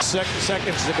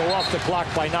seconds to go off the clock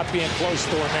by not being close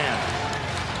to a man.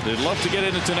 They'd love to get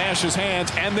it into Nash's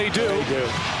hands, and they do. They do.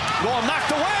 Ball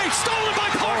knocked away, stolen by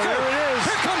Parker. There it is.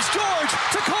 Here comes George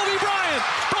to Kobe Bryant.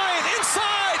 Bryant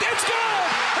inside. It's good.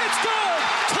 It's good.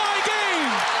 Tie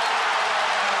game.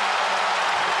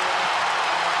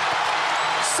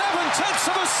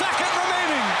 0.7 of a second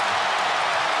remaining.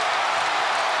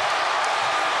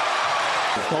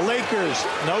 The Lakers,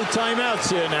 no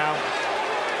timeouts here now.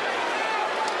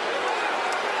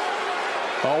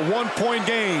 A 1-point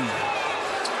game.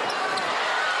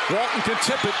 Walton can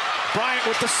tip it. Bryant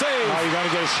with the save. Oh, you're going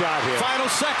to get a shot here. Final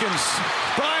seconds.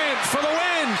 Bryant for the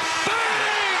win.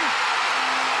 Bang!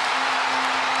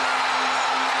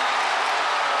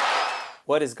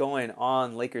 What is going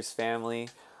on, Lakers family?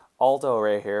 Aldo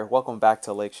right here. Welcome back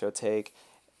to Lake Show Take.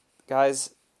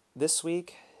 Guys, this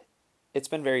week, it's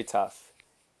been very tough.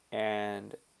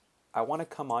 And I want to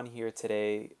come on here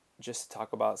today just to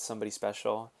talk about somebody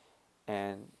special.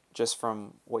 And just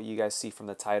from what you guys see from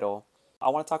the title, I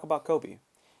want to talk about Kobe.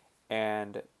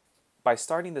 And by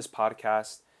starting this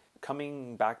podcast,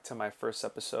 coming back to my first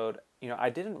episode, I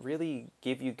didn't really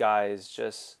give you guys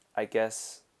just, I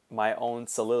guess, my own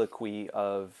soliloquy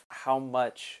of how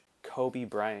much Kobe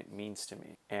Bryant means to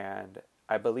me. And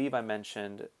I believe I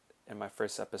mentioned in my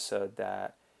first episode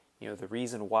that, the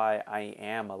reason why I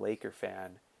am a Laker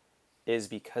fan is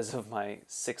because of my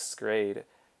 6th grade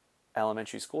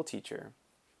elementary school teacher.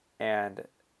 And,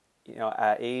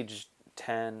 at age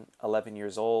 10, 11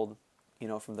 years old,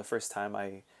 from the first time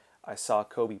I saw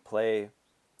Kobe play,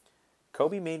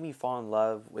 Kobe made me fall in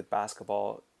love with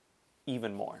basketball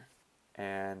even more.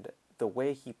 And the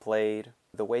way he played,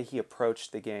 the way he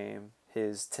approached the game,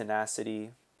 his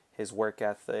tenacity, his work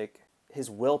ethic,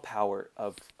 his willpower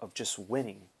of just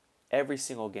winning every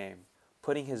single game,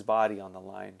 putting his body on the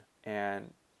line,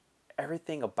 and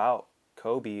everything about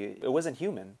Kobe, it wasn't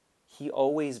human. He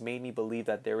always made me believe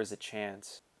that there was a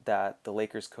chance that the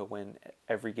Lakers could win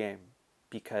every game,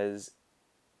 because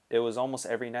it was almost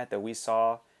every night that we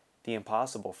saw the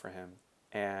impossible for him.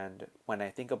 And when I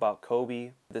think about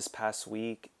Kobe this past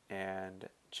week and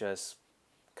just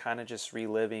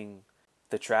reliving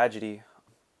the tragedy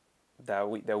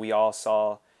that we all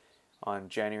saw on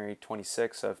January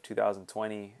 26th of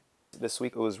 2020, this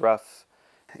week it was rough.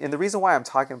 And the reason why I'm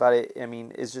talking about it,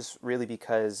 is just really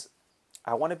because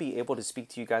I want to be able to speak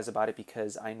to you guys about it,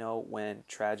 because I know when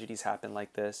tragedies happen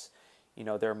like this,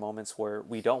 there are moments where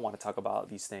we don't want to talk about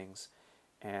these things.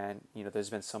 And, there's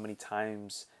been so many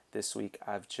times this week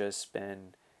I've just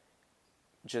been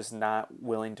not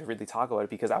willing to really talk about it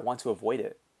because I want to avoid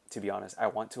it, to be honest. I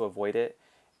want to avoid it,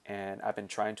 and I've been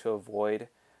trying to avoid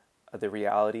the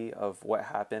reality of what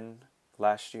happened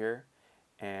last year,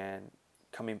 and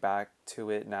coming back to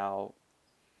it now,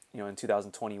 in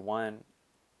 2021,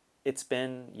 it's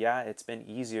been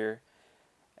easier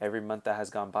every month that has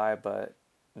gone by, but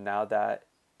now that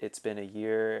it's been a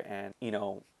year and,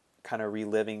 kind of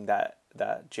reliving that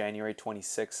January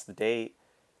 26th date,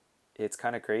 it's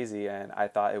kind of crazy. And I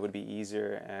thought it would be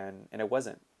easier, and it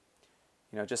wasn't.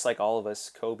 Just like all of us,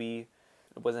 Kobe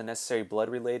wasn't necessarily blood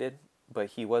related,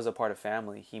 but he was a part of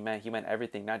family. He meant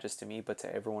everything, not just to me, but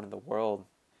to everyone in the world.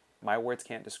 My words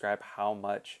can't describe how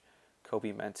much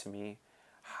Kobe meant to me,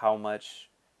 how much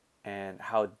and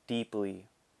how deeply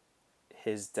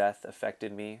his death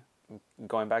affected me.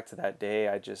 Going back to that day,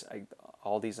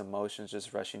 all these emotions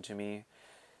just rushing to me,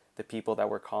 the people that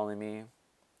were calling me.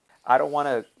 I don't want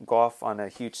to go off on a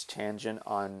huge tangent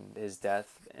on his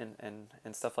death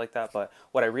and stuff like that, but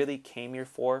what I really came here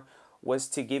for was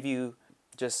to give you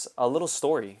just a little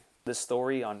story. The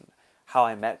story on how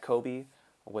I met Kobe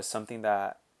was something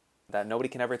that nobody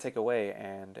can ever take away,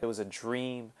 and it was a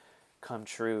dream come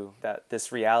true that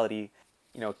this reality,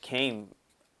 came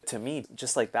to me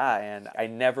just like that. And I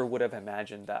never would have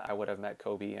imagined that I would have met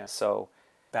Kobe. And so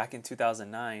back in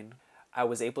 2009, I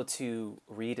was able to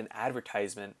read an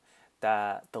advertisement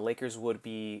that the Lakers would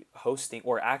be hosting,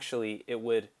 or actually it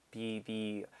would be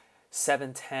the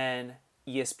 710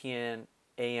 ESPN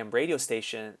AM radio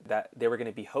station that they were going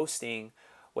to be hosting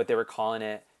what they were calling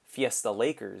it Fiesta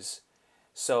Lakers.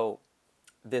 So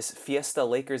this Fiesta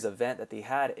Lakers event that they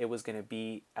had, it was going to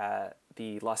be at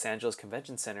the Los Angeles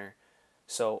Convention Center.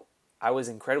 So I was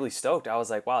incredibly stoked. I was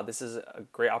like, wow, this is a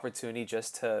great opportunity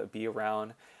just to be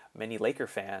around many Laker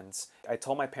fans. I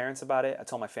told my parents about it. I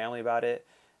told my family about it.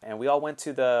 And we all went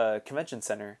to the convention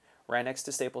center right next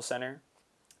to Staples Center.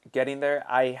 Getting there,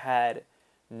 I had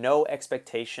no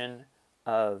expectation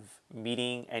of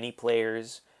meeting any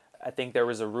players. I think there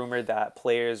was a rumor that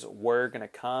players were going to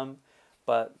come.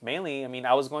 But mainly,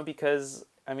 I was going because,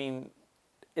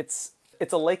 it's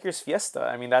it's a Lakers fiesta.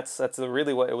 I mean, that's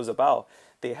really what it was about.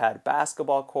 They had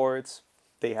basketball courts,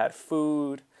 they had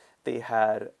food, they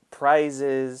had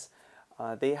prizes,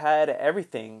 they had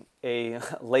everything a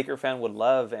Laker fan would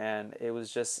love, and it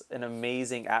was just an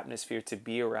amazing atmosphere to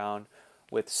be around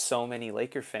with so many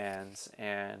Laker fans,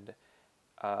 and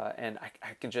I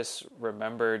can just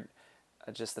remember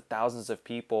just the thousands of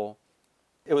people.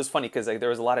 It was funny because there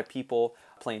was a lot of people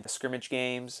playing the scrimmage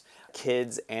games,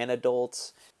 kids and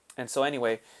adults. And so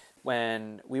anyway,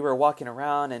 when we were walking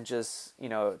around and just,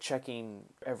 checking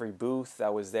every booth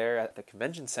that was there at the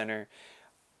convention center,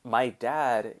 my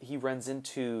dad, he runs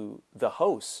into the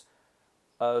host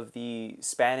of the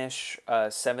Spanish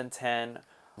 710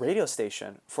 radio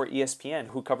station for ESPN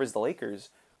who covers the Lakers.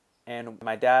 And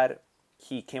my dad,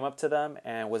 he came up to them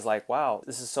and was like, wow,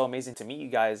 this is so amazing to meet you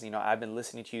guys. I've been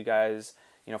listening to you guys,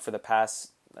 for the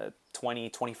past 20,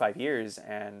 25 years.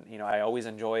 And, I always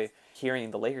enjoy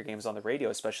hearing the Laker games on the radio,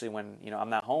 especially when, I'm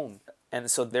not home. And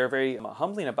so they're very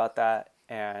humbling about that.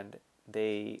 And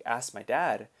they asked my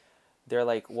dad, they're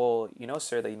like, well,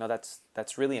 sir,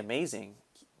 that's really amazing.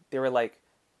 They were like,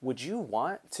 would you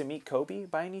want to meet Kobe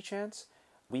by any chance?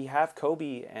 We have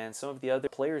Kobe and some of the other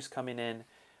players coming in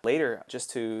later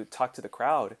just to talk to the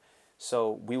crowd.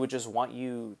 So we would just want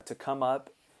you to come up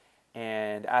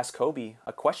and ask Kobe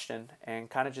a question and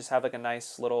kind of just have like a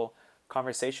nice little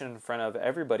conversation in front of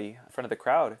everybody, in front of the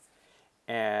crowd.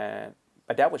 And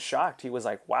my dad was shocked. He was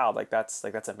like, wow, that's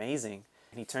amazing.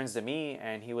 And he turns to me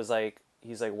and he's like,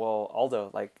 well, Aldo,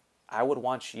 like, I would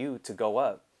want you to go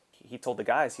up. He told the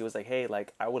guys, he was like, hey,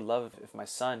 like, I would love if my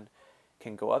son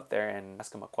can go up there and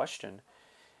ask him a question.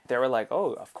 They were like,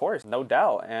 oh, of course, no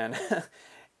doubt. And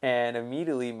and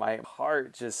immediately my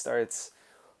heart just starts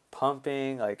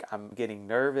pumping. Like, I'm getting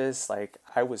nervous. Like,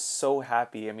 I was so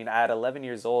happy. I mean, at 11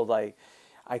 years old, like,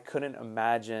 I couldn't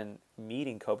imagine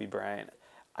meeting Kobe Bryant.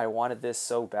 I wanted this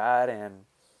so bad, and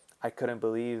I couldn't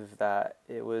believe that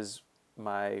it was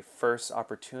my first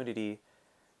opportunity,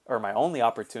 or my only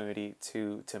opportunity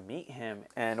to meet him.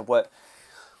 And what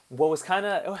was kind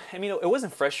of, I mean, it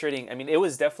wasn't frustrating. I mean, it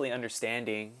was definitely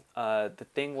understanding. The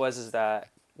thing is that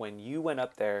when you went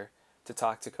up there to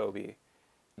talk to Kobe,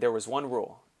 there was one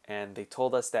rule, and they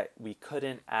told us that we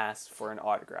couldn't ask for an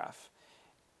autograph.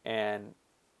 And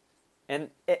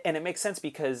it makes sense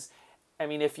because, I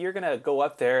mean, if you're going to go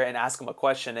up there and ask him a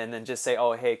question and then just say,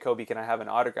 oh, hey, Kobe, can I have an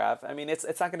autograph? I mean, it's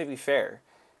not going to be fair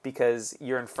because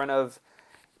you're in front of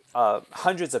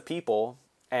hundreds of people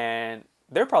and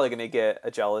they're probably going to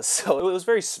get jealous. So it was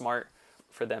very smart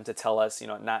for them to tell us,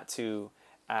 not to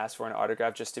ask for an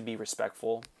autograph, just to be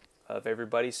respectful of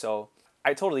everybody. So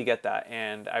I totally get that.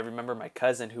 And I remember my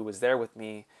cousin who was there with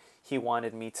me, he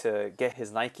wanted me to get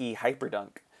his Nike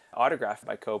Hyperdunk autographed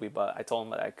by Kobe, but I told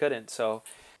him that I couldn't. So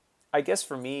I guess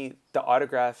for me, the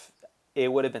autograph,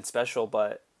 it would have been special,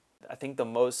 but I think the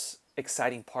most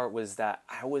exciting part was that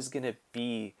I was going to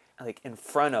be like in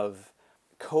front of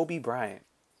Kobe Bryant.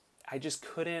 I just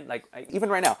couldn't, even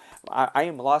right now, I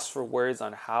am lost for words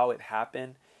on how it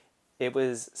happened. It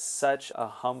was such a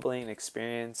humbling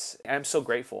experience. I'm so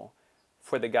grateful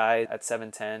for the guy at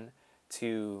 710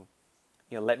 to,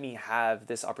 let me have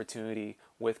this opportunity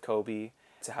with Kobe,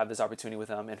 to have this opportunity with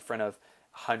him in front of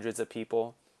hundreds of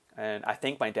people. And I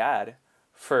thank my dad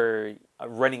for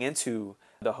running into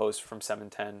the host from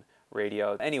 710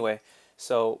 radio. Anyway,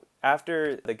 so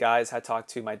after the guys had talked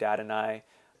to my dad and I,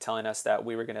 telling us that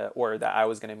that I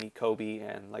was gonna meet Kobe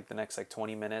in like the next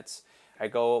 20 minutes, I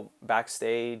go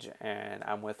backstage and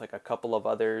I'm with like a couple of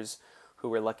others who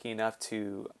were lucky enough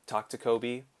to talk to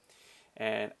Kobe.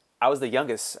 And I was the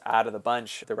youngest out of the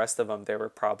bunch. The rest of them, they were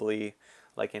probably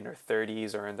like in their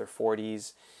 30s or in their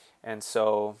 40s. And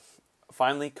so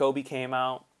finally Kobe came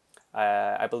out.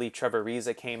 I believe Trevor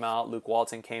Ariza came out. Luke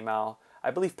Walton came out.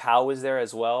 I believe Powell was there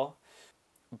as well.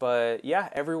 But yeah,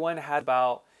 everyone had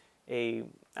about a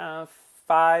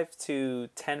 5 to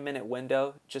 10 minute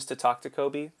window just to talk to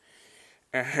Kobe.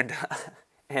 And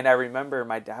and I remember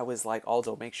my dad was like,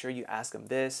 Aldo, make sure you ask him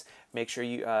this. Make sure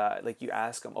you you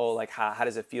ask him, oh, like how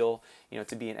does it feel,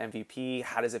 to be an MVP?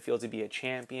 How does it feel to be a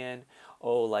champion?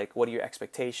 Oh, like what are your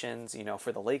expectations,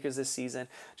 for the Lakers this season?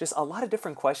 Just a lot of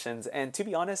different questions. And to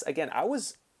be honest, again, I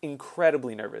was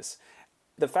incredibly nervous.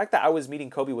 The fact that I was meeting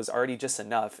Kobe was already just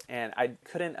enough, and I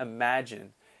couldn't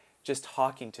imagine just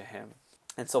talking to him.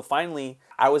 And so finally,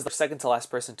 I was the second to last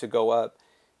person to go up,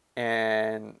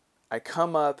 and I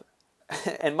come up,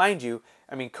 and mind you,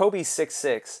 I mean, Kobe's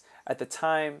 6'6". At the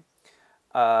time,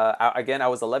 I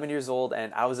was 11 years old,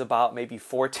 and I was about maybe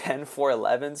 4'10",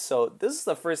 4'11". So this is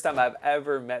the first time I've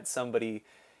ever met somebody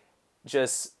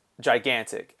just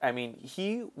gigantic. I mean,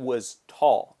 he was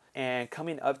tall. And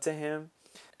coming up to him,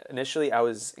 initially I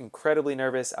was incredibly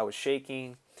nervous. I was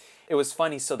shaking. It was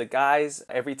funny. So the guys,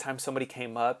 every time somebody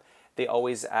came up, they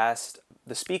always asked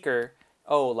the speaker,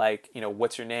 oh, like, you know,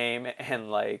 what's your name? And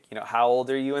like, you know, how old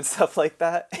are you and stuff like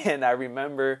that. And I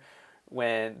remember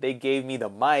when they gave me the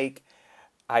mic,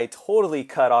 I totally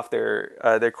cut off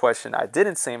their question. I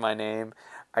didn't say my name.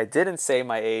 I didn't say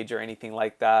my age or anything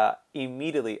like that.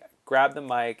 Immediately grabbed the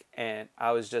mic and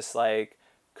I was just like,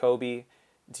 Kobe,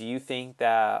 do you think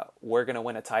that we're going to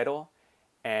win a title?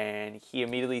 And he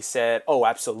immediately said, oh,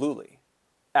 absolutely.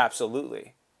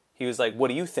 Absolutely. He was like, what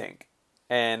do you think?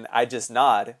 And I just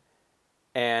nod.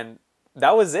 And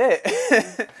that was it.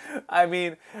 I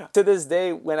mean, to this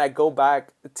day, when I go back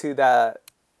to that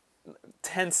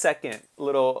 10-second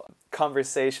little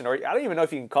conversation, or I don't even know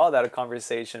if you can call that a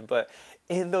conversation, but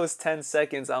in those 10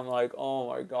 seconds, I'm like, oh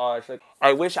my gosh. Like,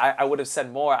 I wish I would have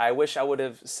said more. I wish I would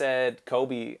have said,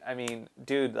 Kobe, I mean,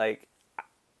 dude, like,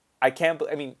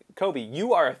 Kobe,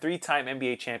 you are a 3-time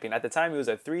NBA champion. At the time, he was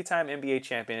a 3-time NBA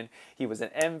champion. He was an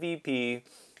MVP.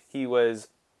 He was,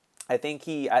 I think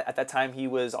at that time, he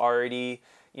was already,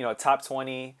 you know, top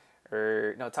 20,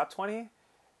 or no, top 20?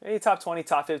 Maybe top 20,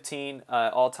 top 15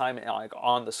 all time, like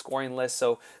on the scoring list.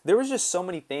 So there was just so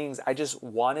many things I just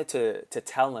wanted to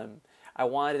tell him. I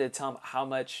wanted to tell him how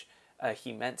much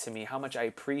he meant to me, how much I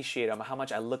appreciate him, how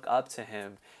much I look up to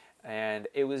him. And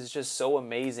it was just so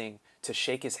amazing to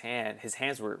shake his hand. His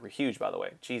hands were huge, by the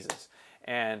way. Jesus.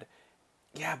 And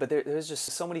yeah, but there was just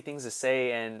so many things to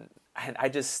say. And I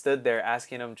just stood there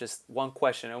asking him just one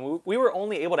question. And we were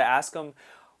only able to ask him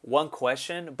one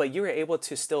question, but you were able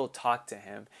to still talk to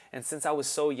him. And since I was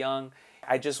so young,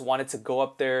 I just wanted to go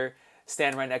up there,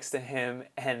 stand right next to him,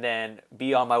 and then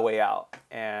be on my way out.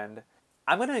 And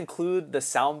I'm going to include the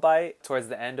soundbite towards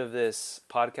the end of this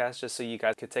podcast just so you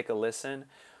guys could take a listen.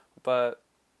 But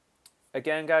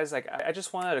again, guys, like, I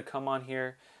just wanted to come on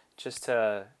here just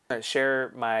to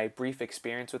share my brief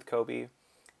experience with Kobe,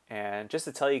 and just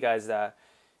to tell you guys that,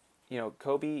 you know,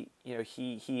 Kobe, you know,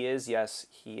 he is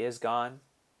gone,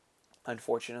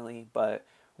 unfortunately, but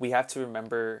we have to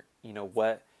remember, you know,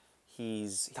 what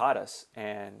he's taught us.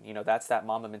 And, you know, that's that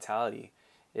Mamba mentality.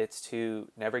 It's to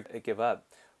never give up,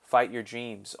 fight your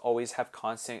dreams, always have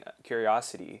constant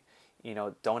curiosity. You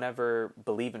know, don't ever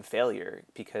believe in failure,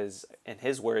 because in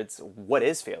his words, what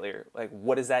is failure? Like,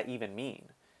 what does that even mean?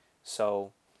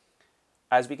 So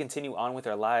as we continue on with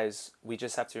our lives, we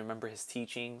just have to remember his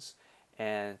teachings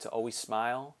and to always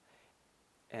smile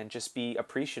and just be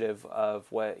appreciative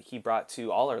of what he brought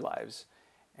to all our lives.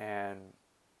 And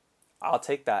I'll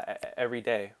take that every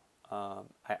day. I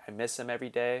miss him every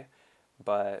day,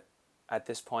 but at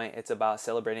this point, it's about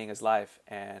celebrating his life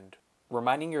and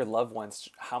reminding your loved ones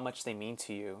how much they mean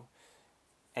to you.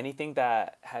 Anything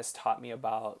that has taught me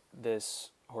about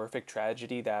this horrific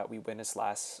tragedy that we witnessed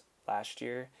last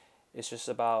year is just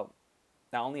about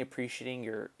not only appreciating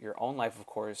your own life, of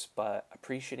course, but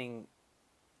appreciating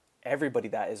everybody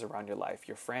that is around your life,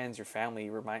 your friends, your family.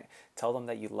 Tell them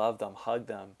that you love them, hug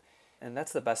them. And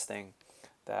that's the best thing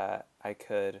that I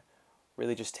could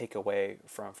really just take away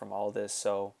from all this.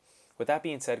 So with that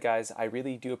being said, guys, I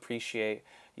really do appreciate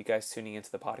you guys tuning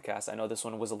into the podcast. I know this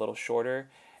one was a little shorter,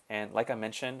 and like I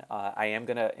mentioned, I am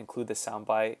going to include the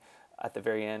soundbite at the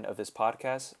very end of this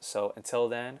podcast. So until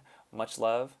then, much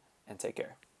love and take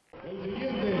care. Un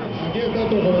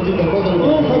jovencito.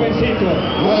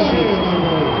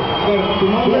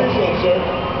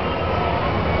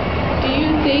 Do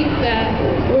you think that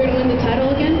we're going to win the title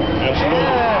again?